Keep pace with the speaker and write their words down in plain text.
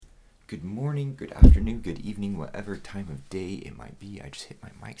Good morning, good afternoon, good evening, whatever time of day it might be. I just hit my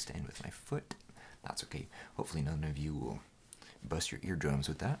mic stand with my foot. That's okay. Hopefully none of you will bust your eardrums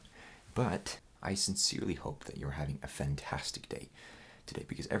with that. But I sincerely hope that you're having a fantastic day today,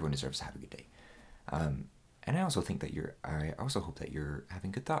 because everyone deserves to have a good day. And I also hope that you're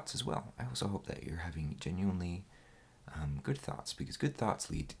having good thoughts as well. I also hope that you're having genuinely good thoughts, because good thoughts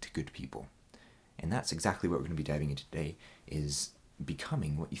lead to good people. And that's exactly what we're going to be diving into today, is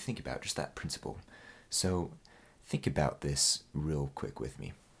becoming what you think about, just that principle. So think about this real quick with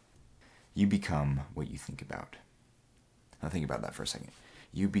me. You become what you think about. Now think about that for a second.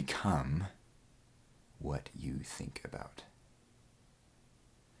 You become what you think about.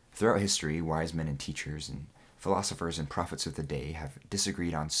 Throughout history, wise men and teachers and philosophers and prophets of the day have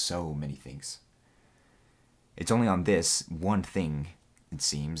disagreed on so many things. It's only on this one thing, it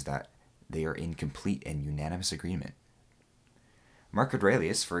seems, that they are in complete and unanimous agreement. Marcus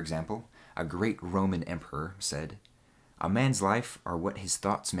Aurelius, for example, a great Roman emperor, said, "A man's life are what his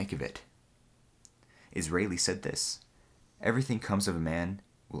thoughts make of it." Disraeli said this, "Everything comes of a man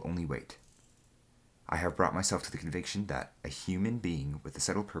will only wait." I have brought myself to the conviction that a human being with a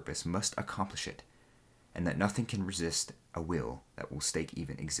settled purpose must accomplish it, and that nothing can resist a will that will stake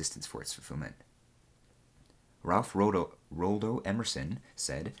even existence for its fulfillment. Ralph Waldo Emerson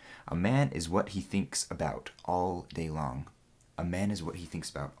said, "A man is what he thinks about all day long." A man is what he thinks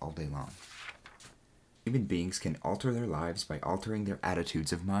about all day long. Human beings can alter their lives by altering their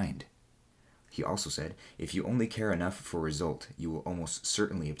attitudes of mind. He also said, "If you only care enough for a result, you will almost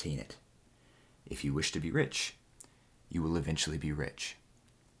certainly obtain it. If you wish to be rich, you will eventually be rich.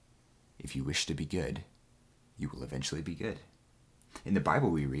 If you wish to be good, you will eventually be good." In the Bible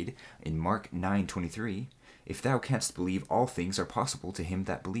we read, in Mark 9:23, "If thou canst believe, all things are possible to him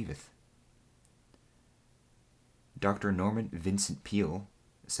that believeth." Dr. Norman Vincent Peale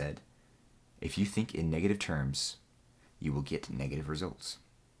said, "If you think in negative terms, you will get negative results.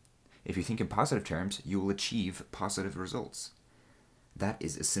 If you think in positive terms, you will achieve positive results. That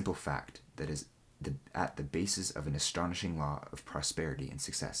is a simple fact that is at the basis of an astonishing law of prosperity and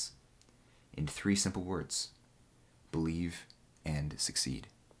success. In 3 simple words: believe and succeed."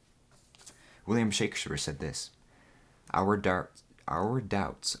 William Shakespeare said this, Our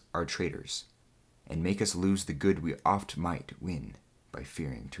doubts are traitors, and make us lose the good we oft might win by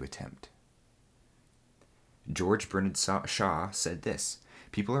fearing to attempt." George Bernard Shaw said this,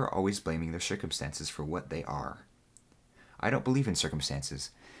 "People are always blaming their circumstances for what they are. I don't believe in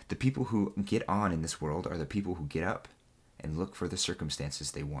circumstances. The people who get on in this world are the people who get up and look for the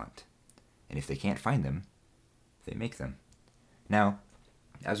circumstances they want. And if they can't find them, they make them." Now,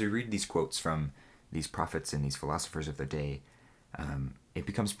 as we read these quotes from these prophets and these philosophers of their day, it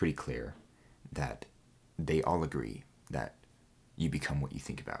becomes pretty clear that they all agree that you become what you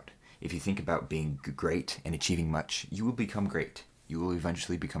think about. If you think about being great and achieving much, you will become great. You will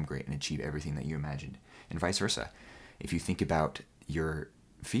eventually become great and achieve everything that you imagined, and vice versa. If you think about your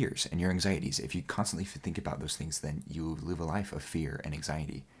fears and your anxieties, if you constantly think about those things, then you will live a life of fear and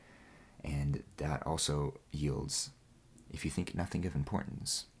anxiety. And that also yields, if you think nothing of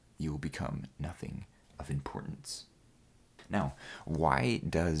importance, you will become nothing of importance. Now, why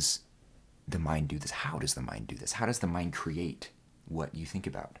does the mind do this? How does the mind do this? How does the mind create what you think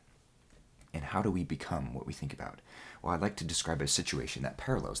about? And how do we become what we think about? Well, I'd like to describe a situation that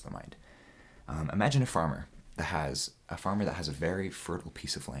parallels the mind. Imagine a farmer that has a very fertile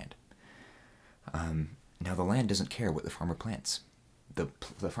piece of land. Now, the land doesn't care what the farmer plants.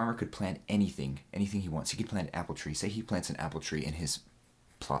 The farmer could plant anything he wants. He could plant an apple tree. Say he plants an apple tree in his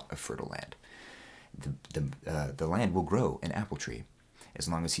plot of fertile land. The land will grow an apple tree as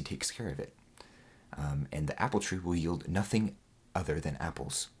long as he takes care of it. And the apple tree will yield nothing other than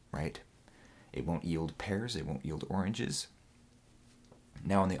apples, right? It won't yield pears, it won't yield oranges.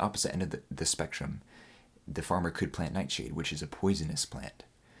 Now, on the opposite end of the spectrum, the farmer could plant nightshade, which is a poisonous plant.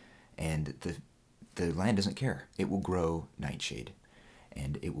 And the land doesn't care. It will grow nightshade,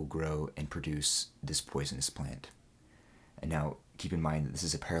 and it will grow and produce this poisonous plant. And now, keep in mind that this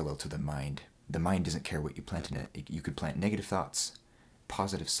is a parallel to the mind. The mind doesn't care what you plant in it. You could plant negative thoughts,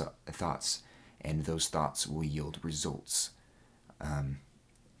 positive thoughts, and those thoughts will yield results.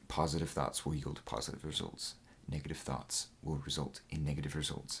 Positive thoughts will yield positive results. Negative thoughts will result in negative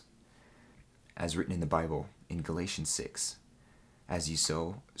results. As written in the Bible, in Galatians 6, "As ye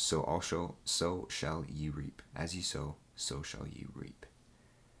sow, so also so shall ye reap. As ye sow, so shall ye reap."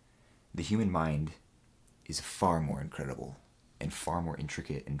 The human mind is far more incredible and far more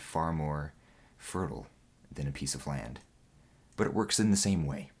intricate and far more fertile than a piece of land. But it works in the same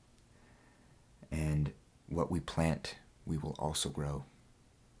way. And what we plant, we will also grow.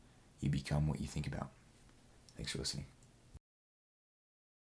 You become what you think about. Thanks for listening.